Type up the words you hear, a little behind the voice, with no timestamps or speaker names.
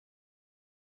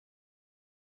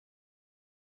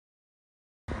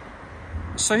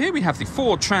So here we have the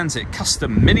Ford Transit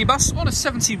Custom Minibus on a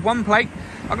 71 plate.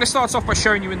 I'm going to start off by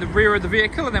showing you in the rear of the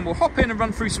vehicle, and then we'll hop in and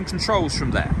run through some controls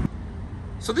from there.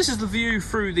 So this is the view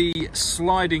through the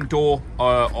sliding door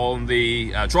on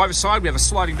the driver's side. We have a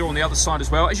sliding door on the other side as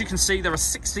well. As you can see, there are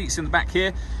 6 seats in the back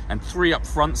here and 3 up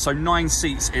front, so 9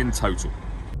 seats in total.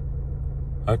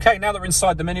 Okay, now that we're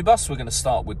inside the minibus, we're going to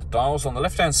start with the dials. On the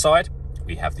left-hand side,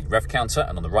 we have the rev counter,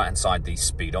 and on the right-hand side, the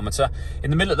speedometer.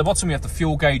 In the middle at the bottom, we have the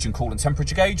fuel gauge and coolant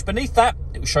temperature gauge. Beneath that,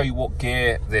 it will show you what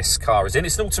gear this car is in.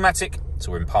 It's an automatic,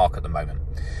 so we're in park at the moment.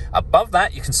 Above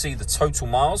that, you can see the total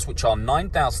miles, which are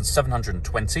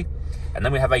 9,720. And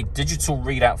then we have a digital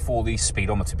readout for the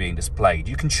speedometer being displayed.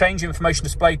 You can change the information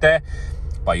displayed there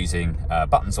by using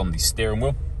buttons on the steering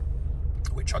wheel,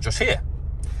 which are just here.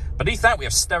 Beneath that, we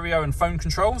have stereo and phone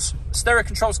controls. Stereo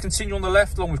controls continue on the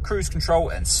left, along with cruise control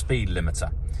and speed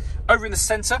limiter. Over in the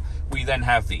centre, we then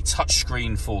have the touch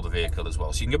screen for the vehicle as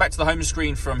well. So you can go back to the home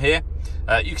screen from here.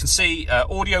 You can see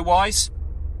audio-wise,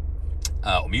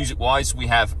 or music-wise, we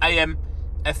have AM,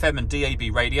 FM and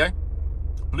DAB radio.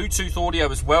 Bluetooth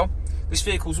audio as well. This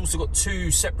vehicle's also got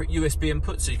 2 separate USB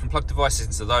inputs, so you can plug devices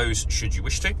into those should you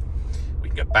wish to. We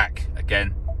can go back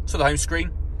again to the home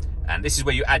screen, and this is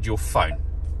where you add your phone.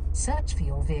 Search for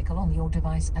your vehicle on your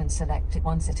device and select it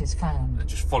once it is found. And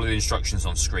just follow the instructions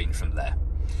on screen from there.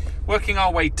 Working our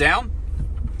way down,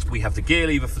 we have the gear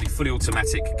lever for the fully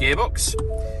automatic gearbox.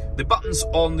 The buttons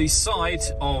on the side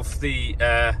of the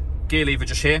gear lever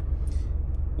just here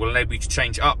will enable you to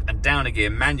change up and down a gear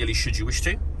manually should you wish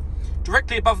to.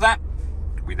 Directly above that,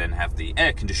 we then have the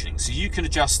air conditioning. So you can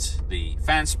adjust the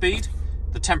fan speed,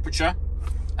 the temperature,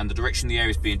 and the direction the air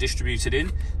is being distributed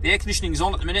in. The air conditioning is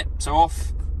on at the minute, so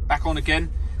off. Back on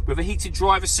again. We have a heated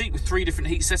driver's seat with 3 different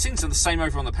heat settings, and the same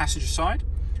over on the passenger side.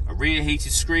 A rear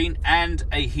heated screen and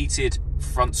a heated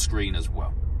front screen as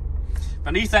well.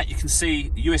 Beneath that, you can see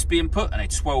the USB input and a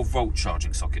 12-volt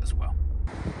charging socket as well.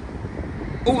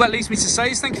 All that leaves me to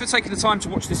say is thank you for taking the time to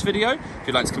watch this video. If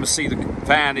you'd like to come and see the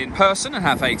van in person and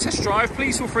have a test drive,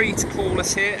 please feel free to call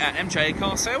us here at MJA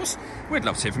Car Sales. We'd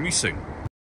love to hear from you soon.